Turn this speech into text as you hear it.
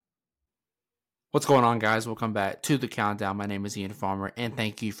What's going on, guys? Welcome back to the Countdown. My name is Ian Farmer, and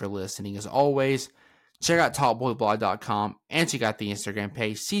thank you for listening. As always, check out TalkBoyBlog.com and check out the Instagram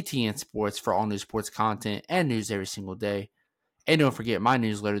page, CTN Sports, for all new sports content and news every single day. And don't forget my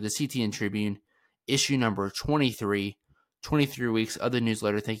newsletter, the CTN Tribune, issue number 23, 23 weeks of the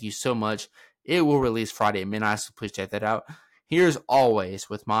newsletter. Thank you so much. It will release Friday at midnight, so please check that out. Here's always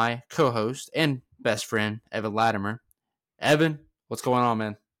with my co-host and best friend, Evan Latimer. Evan, what's going on,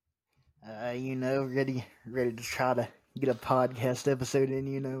 man? Ready to try to get a podcast episode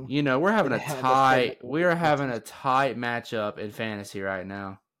in. We're having a tight matchup in fantasy right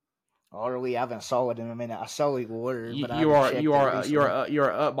now. Or we haven't saw it in a minute. I saw it were, but you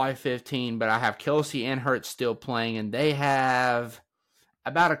are up by 15, but I have Kelsey and Hurts still playing, and they have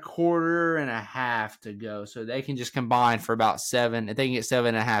about a quarter and a half to go, so they can just combine for about 7. If they can get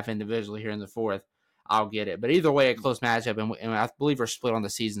 7.5 individually here in the fourth, I'll get it. But either way, a close matchup, and I believe we're split on the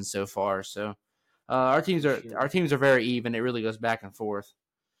season so far. So our teams are very even. It really goes back and forth.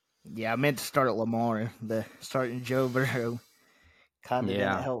 Yeah, I meant to start at Lamar, starting Joe Burrow. Kind of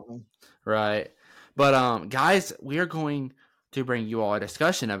didn't help me. Right. But guys, we are going to bring you all a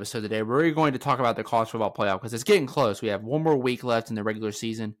discussion episode today. We're going to talk about the college football playoff because it's getting close. We have one more week left in the regular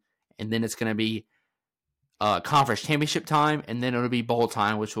season, and then it's going to be conference championship time, and then it'll be bowl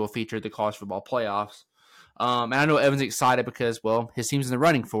time, which will feature the college football playoffs. And I know Evan's excited because, well, his team's in the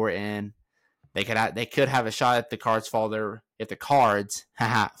running for it, and they could have a shot if the cards fall the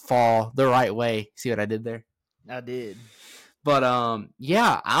right way. See what I did there? I did. But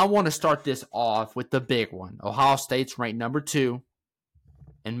I want to start this off with the big one. Ohio State's ranked number 2,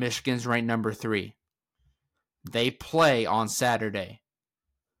 and Michigan's ranked number 3. They play on Saturday.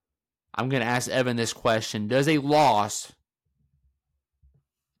 I'm going to ask Evan this question. Does a loss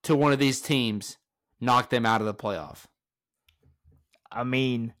to one of these teams knock them out of the playoff? I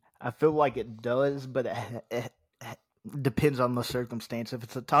mean, I feel like it does, but it depends on the circumstance. If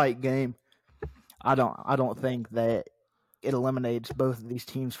it's a tight game, I don't think that it eliminates both of these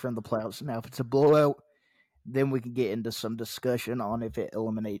teams from the playoffs. Now, if it's a blowout, then we can get into some discussion on if it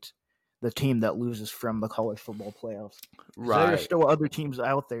eliminates the team that loses from the college football playoffs. Right. There are still other teams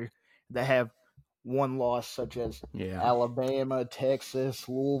out there that have one loss, such as Alabama, Texas,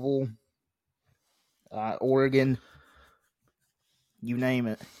 Louisville, Oregon, you name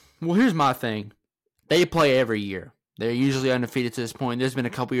it. Well, here's my thing. They play every year. They're usually undefeated to this point. There's been a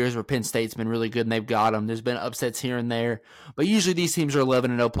couple years where Penn State's been really good and they've got them. There's been upsets here and there. But usually these teams are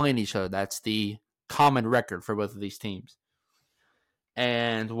 11-0 playing each other. That's the common record for both of these teams.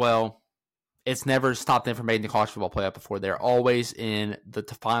 And, well, it's never stopped them from making the college football playoff before. They're always in the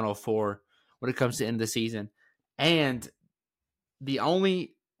Final Four when it comes to the end of the season. And the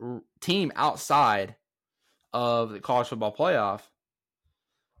only team outside of the college football playoff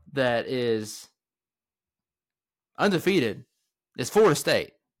that is undefeated is Florida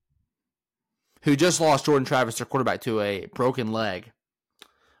State, who just lost Jordan Travis, their quarterback, to a broken leg.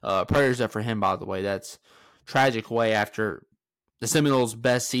 Prayers up for him, by the way. That's tragic way after the Seminoles'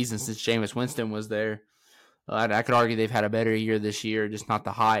 best season since Jameis Winston was there. I could argue they've had a better year this year, just not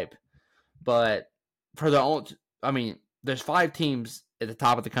the hype. But there's 5 teams at the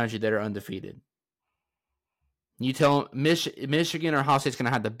top of the country that are undefeated. You tell them Michigan or Ohio State's going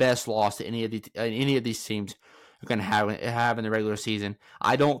to have the best loss to any of these teams are going to have in the regular season.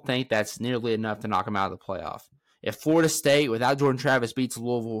 I don't think that's nearly enough to knock them out of the playoff. If Florida State, without Jordan Travis, beats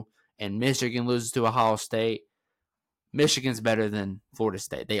Louisville and Michigan loses to Ohio State, Michigan's better than Florida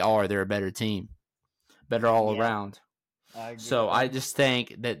State. They're a better team. Better all around. So I just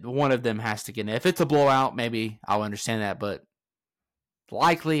think that one of them has to get in. If it's a blowout, maybe I'll understand that, but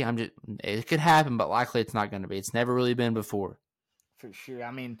likely it could happen, but likely it's not going to be. It's never really been before. For sure.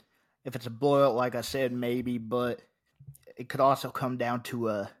 I mean, if it's a blowout, like I said, maybe, but it could also come down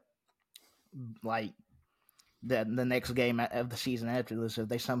to the next game of the season after this. If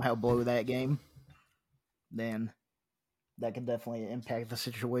they somehow blow that game, then that can definitely impact the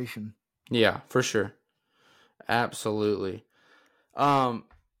situation. Yeah, for sure. Absolutely.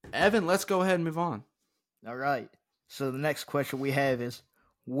 Evan, let's go ahead and move on. All right. So the next question we have is,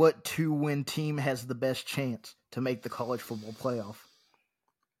 what 2-win team has the best chance to make the college football playoff?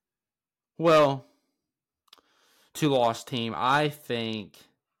 Well, 2-loss team, I think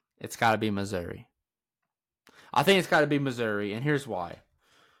it's got to be Missouri. And here's why.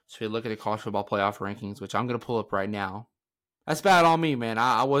 So we look at the college football playoff rankings, which I'm going to pull up right now. That's bad on me, man.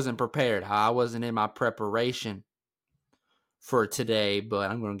 I wasn't prepared. I wasn't in my preparation for today, but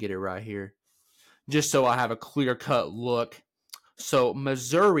I'm going to get it right here, just so I have a clear-cut look. So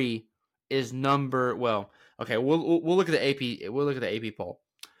Missouri is we'll look at the AP. We'll look at the AP poll.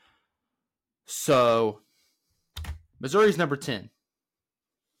 So Missouri's number 10.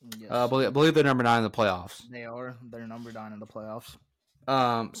 Yes. I believe they're number 9 in the playoffs. They are. They're number 9 in the playoffs.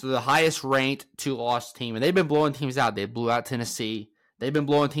 So the highest ranked 2-loss team, and they've been blowing teams out. They blew out Tennessee. They've been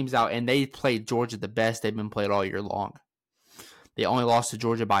blowing teams out, and they played Georgia the best they've been played all year long. They only lost to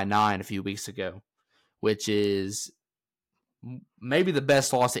Georgia by 9 a few weeks ago, which is maybe the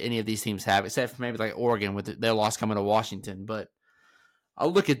best loss that any of these teams have, except for maybe like Oregon with their loss coming to Washington. But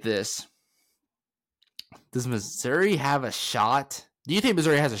I'll look at this. Does Missouri have a shot? Do you think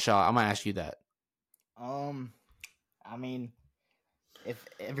Missouri has a shot? I'm going to ask you that. I mean, if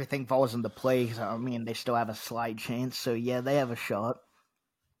everything falls into place, I mean, they still have a slight chance. So, yeah, they have a shot.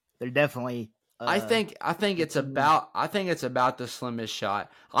 They're definitely... I think it's about the slimmest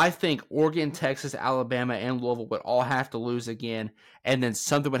shot. I think Oregon, Texas, Alabama, and Louisville would all have to lose again, and then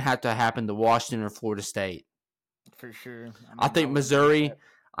something would have to happen to Washington or Florida State. For sure. I think Missouri.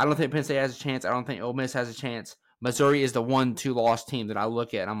 I don't think Penn State has a chance. I don't think Ole Miss has a chance. Missouri is the 1-2 loss team that I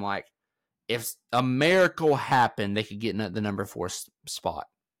look at, and I'm like, if a miracle happened, they could get in the number 4 spot.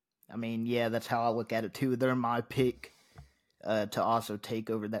 I mean, yeah, that's how I look at it too. They're my pick. To also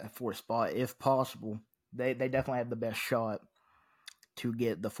take over that 4th spot if possible. They definitely have the best shot to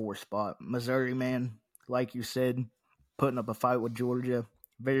get the 4th spot. Missouri, man, like you said, putting up a fight with Georgia,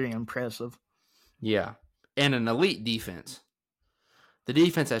 very impressive. Yeah, and an elite defense. The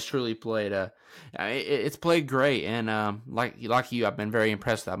defense has truly played. It's played great, and like you, I've been very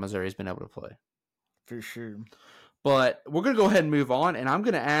impressed that Missouri has been able to play. For sure. But we're gonna go ahead and move on, and I'm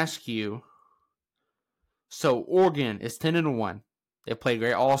gonna ask you. So Oregon is 10-1. They played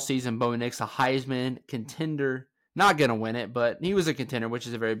great all season. Bo Nix, a Heisman contender, not going to win it, but he was a contender, which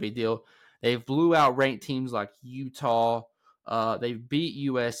is a very big deal. They blew out ranked teams like Utah. They beat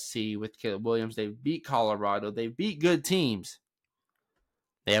USC with Caleb Williams. They beat Colorado. They beat good teams.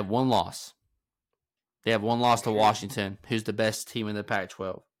 They have one loss. They have one loss to Washington, who's the best team in the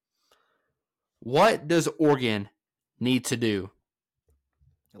Pac-12. What does Oregon need to do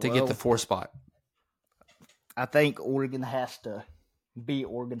to get the 4th spot? I think Oregon has to beat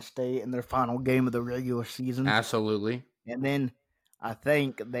Oregon State in their final game of the regular season. Absolutely. And then I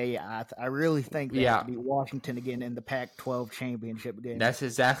think I really think they have to beat Washington again in the Pac-12 championship game. That's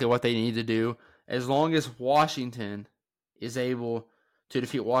exactly what they need to do. As long as Washington is able to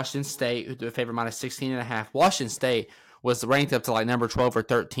defeat Washington State, who threw a favor minus 16.5. Washington State was ranked up to like number 12 or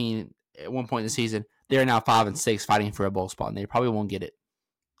 13 at one point in the season. They're now 5-6 fighting for a bowl spot, and they probably won't get it.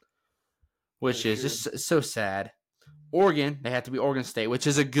 Which is just so sad. Oregon, they have to be Oregon State, which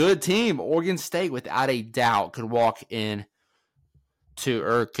is a good team. Oregon State, without a doubt, could walk in to,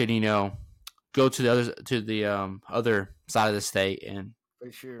 or could go to the other side of the state and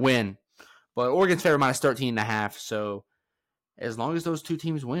win. But Oregon's favorite minus 13.5. So as long as those two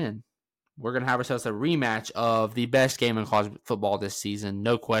teams win, we're gonna have ourselves a rematch of the best game in college football this season.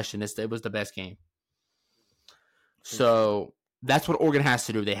 No question, it was the best game. So. That's what Oregon has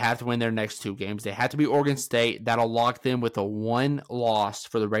to do. They have to win their next 2 games. They have to be Oregon State. That'll lock them with a 1 loss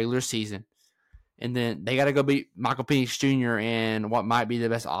for the regular season. And then they got to go beat Michael Penix Jr. and what might be the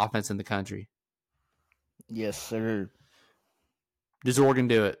best offense in the country. Yes, sir. Does Oregon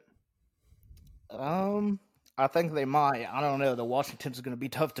do it? I think they might. I don't know. The Washington's going to be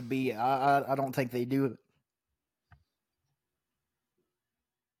tough to beat. I don't think they do it.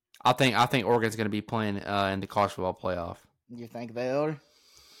 I think Oregon's going to be playing in the college football playoff. You think they are?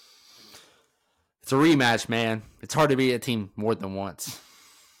 It's a rematch, man. It's hard to beat a team more than once.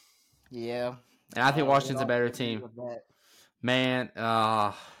 Yeah. And I think Washington's a better team. Man,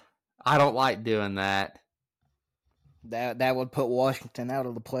 I don't like doing that. That would put Washington out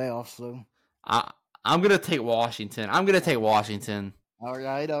of the playoffs, though. I'm gonna take Washington. All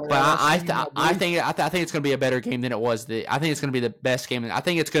right. But I think it's gonna be a better game than it was. I think it's gonna be the best game. I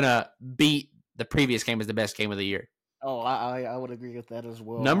think it's gonna beat the previous game as the best game of the year. Oh, I would agree with that as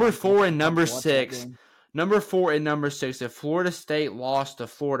well. Number 4 and number 6. Number 4 and number 6. If Florida State lost to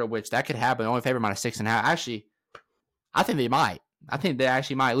Florida, which that could happen, only favor minus 6.5. Actually, I think they might. I think they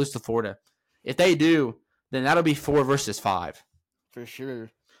actually might lose to Florida. If they do, then that'll be 4 versus 5. For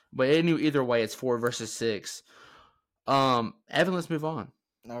sure. But either way, it's 4 versus 6. Evan, let's move on.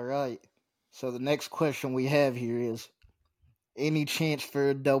 All right. So the next question we have here is, any chance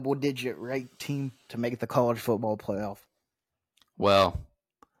for a double-digit ranked team to make the college football playoff? Well,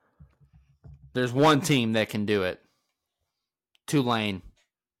 there's one team that can do it. Tulane.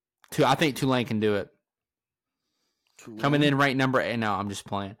 I think Tulane can do it. Coming in ranked number 8. No, I'm just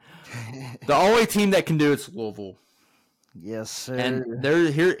playing. The only team that can do it's Louisville. Yes, sir. And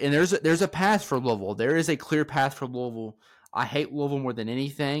there's a path for Louisville. There is a clear path for Louisville. I hate Louisville more than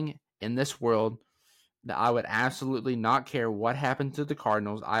anything, in this world that I would absolutely not care what happened to the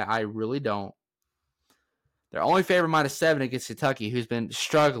Cardinals. I really don't. They're only favored -7 against Kentucky, who's been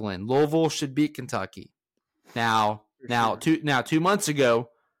struggling. Louisville should beat Kentucky. Now, 2 months ago,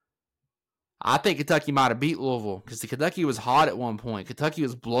 I think Kentucky might have beat Louisville because Kentucky was hot at one point. Kentucky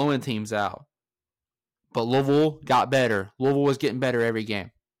was blowing teams out. But Louisville got better. Louisville was getting better every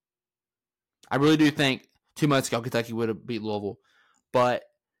game. I really do think 2 months ago Kentucky would have beat Louisville. But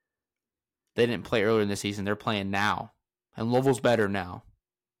they didn't play earlier in the season. They're playing now. And Louisville's better now.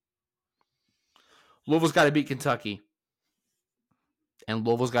 Louisville's got to beat Kentucky. And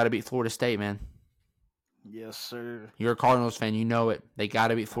Louisville's got to beat Florida State, man. Yes, sir. You're a Cardinals fan, you know it. They got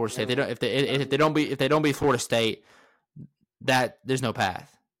to beat Florida State. If they don't beat Florida State, there's no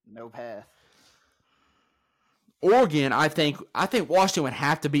path. No path. Oregon, I think Washington would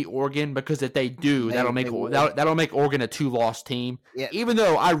have to beat Oregon because if they do, that'll make Oregon a 2-loss team. Yeah. Even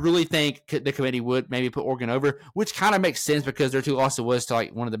though I really think the committee would maybe put Oregon over, which kind of makes sense because their 2 losses was to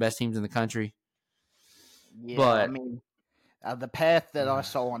like one of the best teams in the country. Yeah, but I mean, the path that I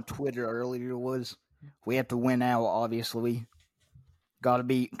saw on Twitter earlier was we have to win out. Obviously, we got to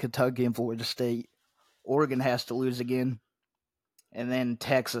beat Kentucky and Florida State. Oregon has to lose again, and then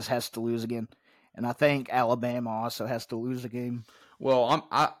Texas has to lose again. And I think Alabama also has to lose a game. Well,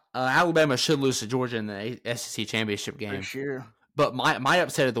 Alabama should lose to Georgia in the SEC championship game. For sure. But my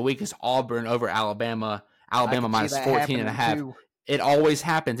upset of the week is Auburn over Alabama. Alabama minus 14.5. Too. It always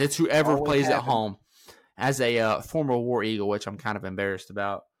happens. It's whoever plays at home. As a former War Eagle, which I'm kind of embarrassed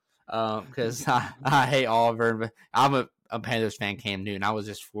about because I hate Auburn. But I'm a Panthers fan, Cam Newton. I was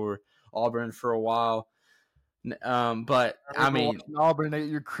just for Auburn for a while. But I mean, Auburn at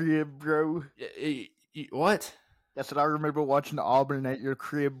your crib, bro. What? That's what I remember watching Auburn at your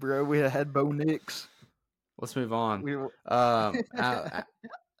crib, bro. We had Bo Nix. Let's move on. I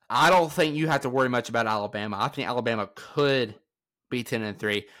don't think you have to worry much about Alabama. I think Alabama could be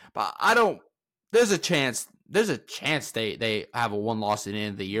 10-3, but I don't. There's a chance. There's a chance they have a 1 loss at the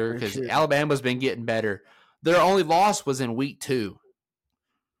end of the year because Alabama's been getting better. Their only loss was in week 2.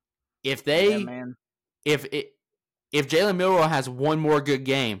 If Jalen Milroe has one more good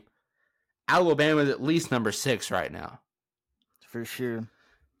game, Alabama's at least number 6 right now. For sure.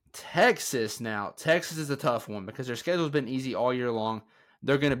 Texas is a tough one because their schedule's been easy all year long.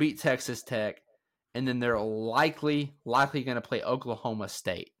 They're going to beat Texas Tech, and then they're likely going to play Oklahoma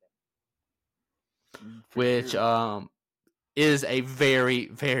State, which is a very,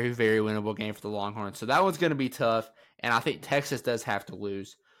 very, very winnable game for the Longhorns. So that one's going to be tough, and I think Texas does have to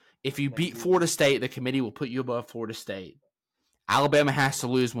lose. If you beat Florida State, the committee will put you above Florida State. Alabama has to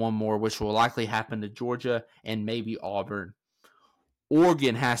lose one more, which will likely happen to Georgia and maybe Auburn.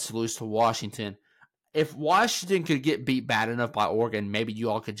 Oregon has to lose to Washington. If Washington could get beat bad enough by Oregon, maybe you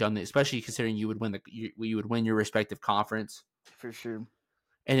all could jump in, especially considering you would win your respective conference. For sure.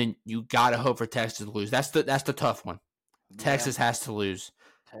 And then you gotta hope for Texas to lose. That's the tough one. Yeah. Texas has to lose.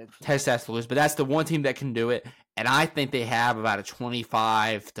 Texas has to lose, but that's the one team that can do it, and I think they have about a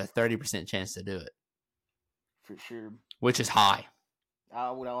 25 to 30% chance to do it. For sure. Which is high.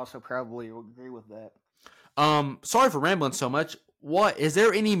 I would also probably agree with that. Sorry for rambling so much. What is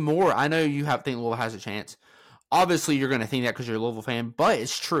there any more? I know you think Louisville has a chance. Obviously, you're going to think that because you're a Louisville fan, but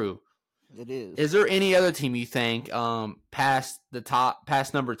it's true. It is. Is there any other team you think past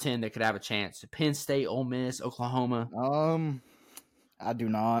number 10 that could have a chance? Penn State, Ole Miss, Oklahoma? I do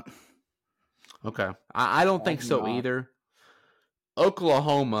not. Okay. I don't think so either.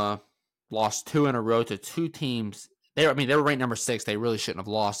 Oklahoma lost 2 in a row to 2 teams. They were ranked number 6. They really shouldn't have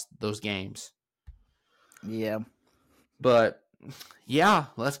lost those games. Yeah. But, yeah,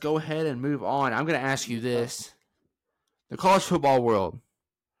 let's go ahead and move on. I'm going to ask you this. The college football world.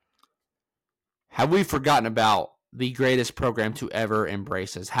 Have we forgotten about the greatest program to ever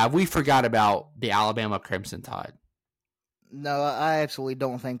embrace us? Have we forgot about the Alabama Crimson Tide? No, I absolutely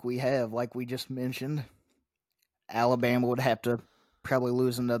don't think we have. Like we just mentioned, Alabama would have to probably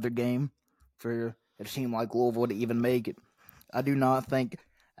lose another game for a team like Louisville to even make it. I do not think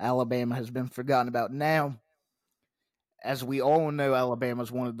Alabama has been forgotten about. Now, as we all know, Alabama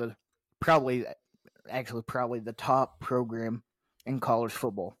is one of the probably the top program in college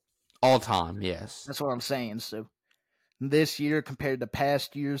football. All time, yes. That's what I'm saying. So this year compared to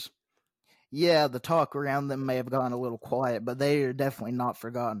past years, yeah, the talk around them may have gone a little quiet, but they are definitely not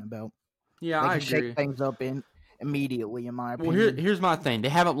forgotten about. Yeah, I agree. Shake things up immediately, in my opinion. Well, here's my thing. They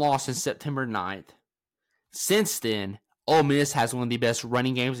haven't lost since September 9th. Since then, Ole Miss has one of the best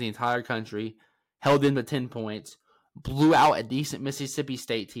running games in the entire country, held them to 10 points, blew out a decent Mississippi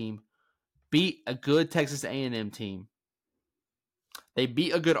State team, beat a good Texas A&M team. They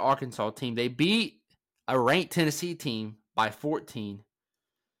beat a good Arkansas team. They beat a ranked Tennessee team by 14.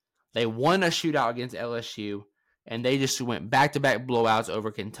 They won a shootout against LSU, and they just went back-to-back blowouts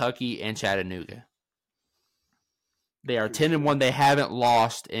over Kentucky and Chattanooga. They are 10-1. They haven't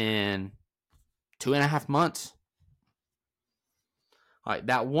lost in 2.5 months. Like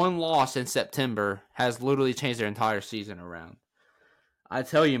that one loss in September has literally changed their entire season around. I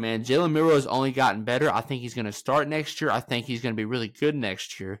tell you, man, Jalen Milroe has only gotten better. I think he's going to start next year. I think he's going to be really good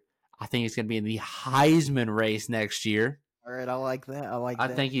next year. I think he's going to be in the Heisman race next year. All right, I like that. I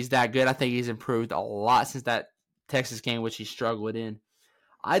think he's that good. I think he's improved a lot since that Texas game, which he struggled in.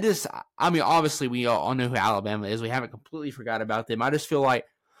 Obviously, we all know who Alabama is. We haven't completely forgot about them. I just feel like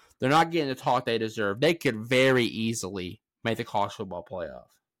they're not getting the talk they deserve. They could very easily make the college football playoff.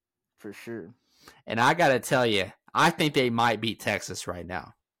 For sure. And I got to tell you, I think they might beat Texas right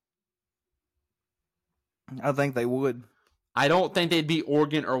now. I think they would. I don't think they'd beat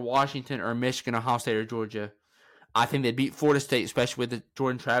Oregon or Washington or Michigan, Ohio State or Georgia. I think they'd beat Florida State, especially with the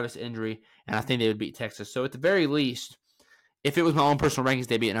Jordan Travis injury, and I think they would beat Texas. So at the very least, if it was my own personal rankings,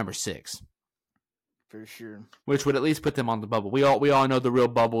 they'd be at number 6. For sure. Which would at least put them on the bubble. We all know the real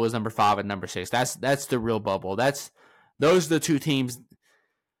bubble is number 5 and number 6. That's the real bubble. Those are the two teams.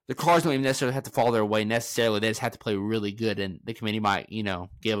 The Cards don't even necessarily have to fall their way necessarily. They just have to play really good, and the committee might,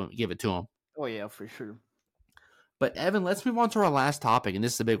 give it to them. Oh yeah, for sure. But Evan, let's move on to our last topic, and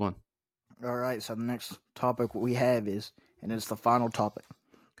this is a big one. All right, so the next topic we have is, and it's the final topic,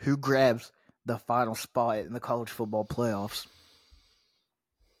 who grabs the final spot in the college football playoffs?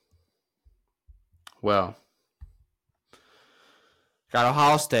 Well, got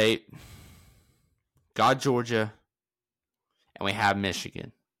Ohio State, got Georgia, and we have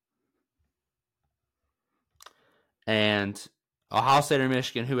Michigan. And Ohio State or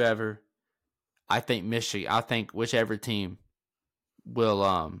Michigan, whoever, I think whichever team will,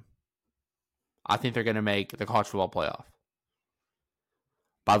 I think they're going to make the college football playoff.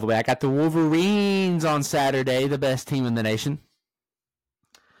 By the way, I got the Wolverines on Saturday, the best team in the nation.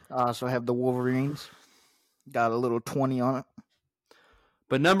 So I have the Wolverines. Got a little 20 on it.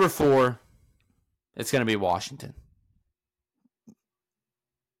 But number 4, it's going to be Washington.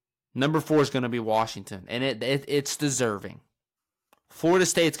 Number 4 is going to be Washington, and it's deserving. Florida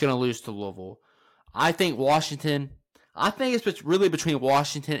State's going to lose to Louisville. I think it's really between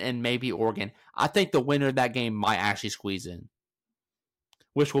Washington and maybe Oregon. I think the winner of that game might actually squeeze in,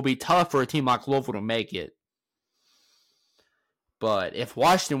 which will be tough for a team like Louisville to make it. But if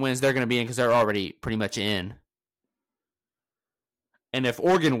Washington wins, they're going to be in because they're already pretty much in. And if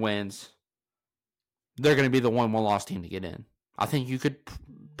Oregon wins, they're going to be the one-loss team to get in. I think you could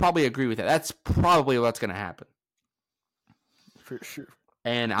probably agree with that. That's probably what's going to happen. For sure.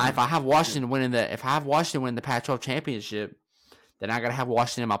 And if I have Washington win the Pac-12 championship, then I got to have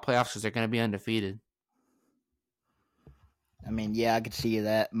Washington in my playoffs because they're going to be undefeated. I mean, yeah, I could see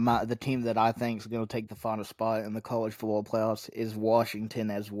that. The team that I think is going to take the final spot in the college football playoffs is Washington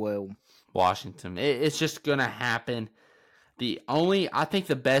as well. Washington. It's just going to happen. I think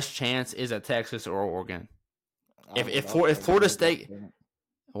the best chance is at Texas or Oregon. If Florida State,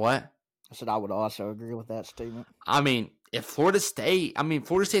 what? I said I would also agree with that statement. If Florida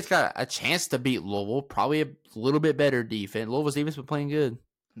State's got a chance to beat Louisville, probably a little bit better defense. Louisville's defense been playing good.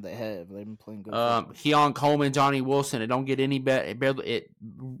 They've been playing good. Keon Coleman, Johnny Wilson. It don't get any better. It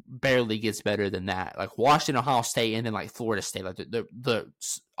barely gets better than that. Like Washington, Ohio State, and then like Florida State. Like the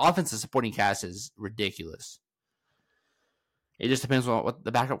offensive supporting cast is ridiculous. It just depends on what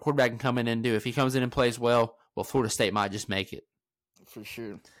the backup quarterback can come in and do. If he comes in and plays well, Florida State might just make it. For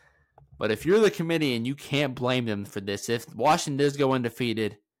sure. But if you're the committee and you can't blame them for this, if Washington does go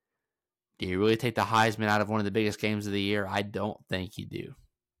undefeated, do you really take the Heisman out of one of the biggest games of the year? I don't think you do.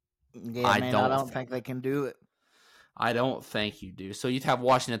 Yeah, I don't think they can do it. I don't think you do. So you'd have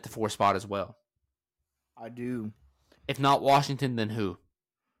Washington at the 4 spot as well. I do. If not Washington, then who?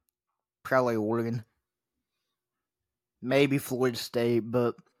 Probably Oregon. Maybe Florida State,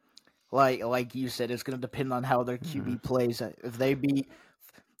 but like you said, it's going to depend on how their QB plays. If they beat,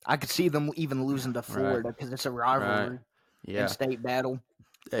 I could see them even losing to Florida because it's a rivalry in state battle.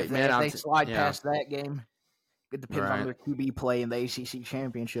 Hey, if they slide past that game, it depends on their QB play in the ACC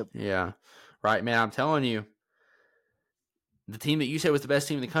championship. Yeah, right, man. I'm telling you, the team that you said was the best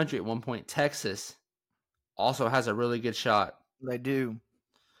team in the country at one point, Texas, also has a really good shot. They do.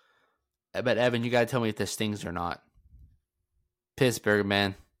 But Evan, you got to tell me if this stings or not. Pittsburgh,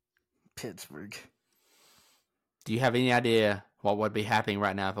 man. Pittsburgh. Do you have any idea what would be happening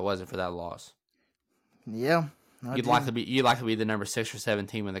right now if it wasn't for that loss? Yeah. You'd like to be the number 6 or 7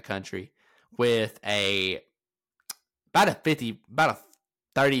 team in the country with a about a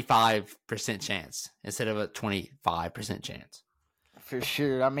 35% chance instead of a 25% chance. For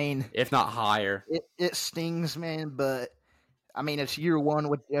sure. I mean, if not higher. It stings, man, but I mean, it's year one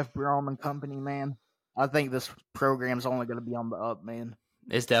with Jeff Brom and company, man. I think this program's only going to be on the up, man.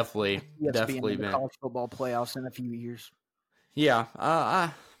 It's definitely Been been college football playoffs in a few years. Yeah,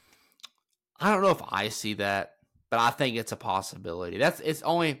 I don't know if I see that, but I think it's a possibility. It's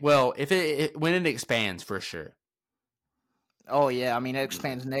only if when it expands for sure. Oh yeah, I mean it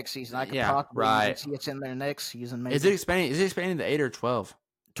expands next season. I could possibly see it's in there next season. Maybe. Is it expanding to 8 or 12?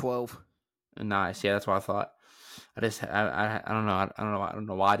 12. Nice. Yeah, that's what I thought. I don't know. I don't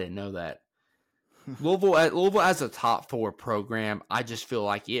know why I didn't know that. Louisville as a top 4 program, I just feel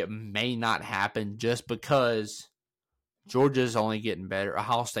like it may not happen just because Georgia's only getting better.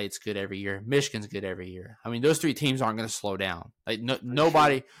 Ohio State's good every year. Michigan's good every year. I mean, those 3 teams aren't going to slow down. Like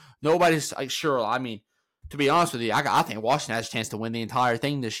nobody's like sure. I mean, to be honest with you, I think Washington has a chance to win the entire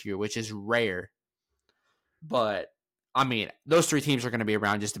thing this year, which is rare. But I mean, those 3 teams are going to be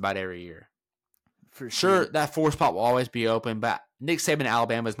around just about every year. For sure, that 4 spot will always be open, but Nick Saban,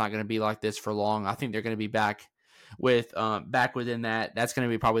 Alabama is not going to be like this for long. I think they're going to be back within that. That's going to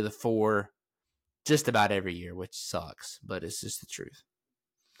be probably the 4 just about every year, which sucks, but it's just the truth.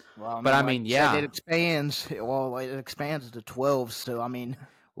 Well, I mean, it expands. Well, it expands to 12. So I mean,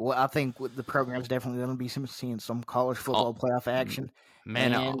 I think the program's definitely going to be seeing some college football playoff action.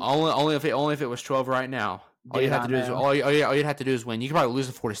 Man, only if it was 12 right now. All you'd have to do is win. You could probably lose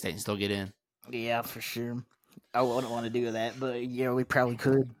to Florida State and still get in. Yeah, for sure. I wouldn't want to do that, but yeah, we probably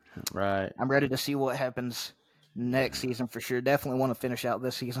could. Right. I'm ready to see what happens next season for sure. Definitely want to finish out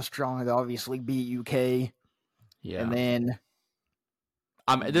this season strong. Obviously, beat UK. Yeah. And then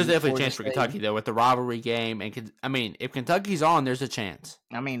there's definitely a chance for Kentucky though with the rivalry game, and I mean, if Kentucky's on, there's a chance.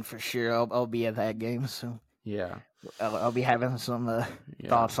 I mean, for sure, I'll be at that game, so yeah, I'll be having some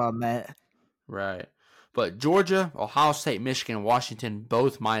thoughts on that. Right. But Georgia, Ohio State, Michigan, Washington,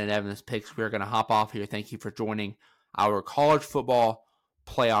 both mine and Evan's picks. We're going to hop off here. Thank you for joining our college football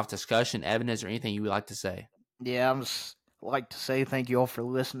playoff discussion. Evan, is there anything you would like to say? Yeah, I just like to say thank you all for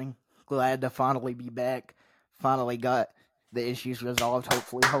listening. Glad to finally be back. Finally got the issues resolved.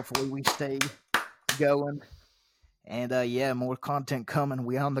 Hopefully we stay going. And more content coming.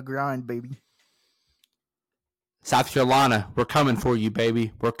 We on the grind, baby. South Carolina, we're coming for you,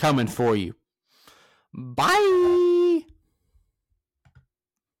 baby. We're coming for you. Bye.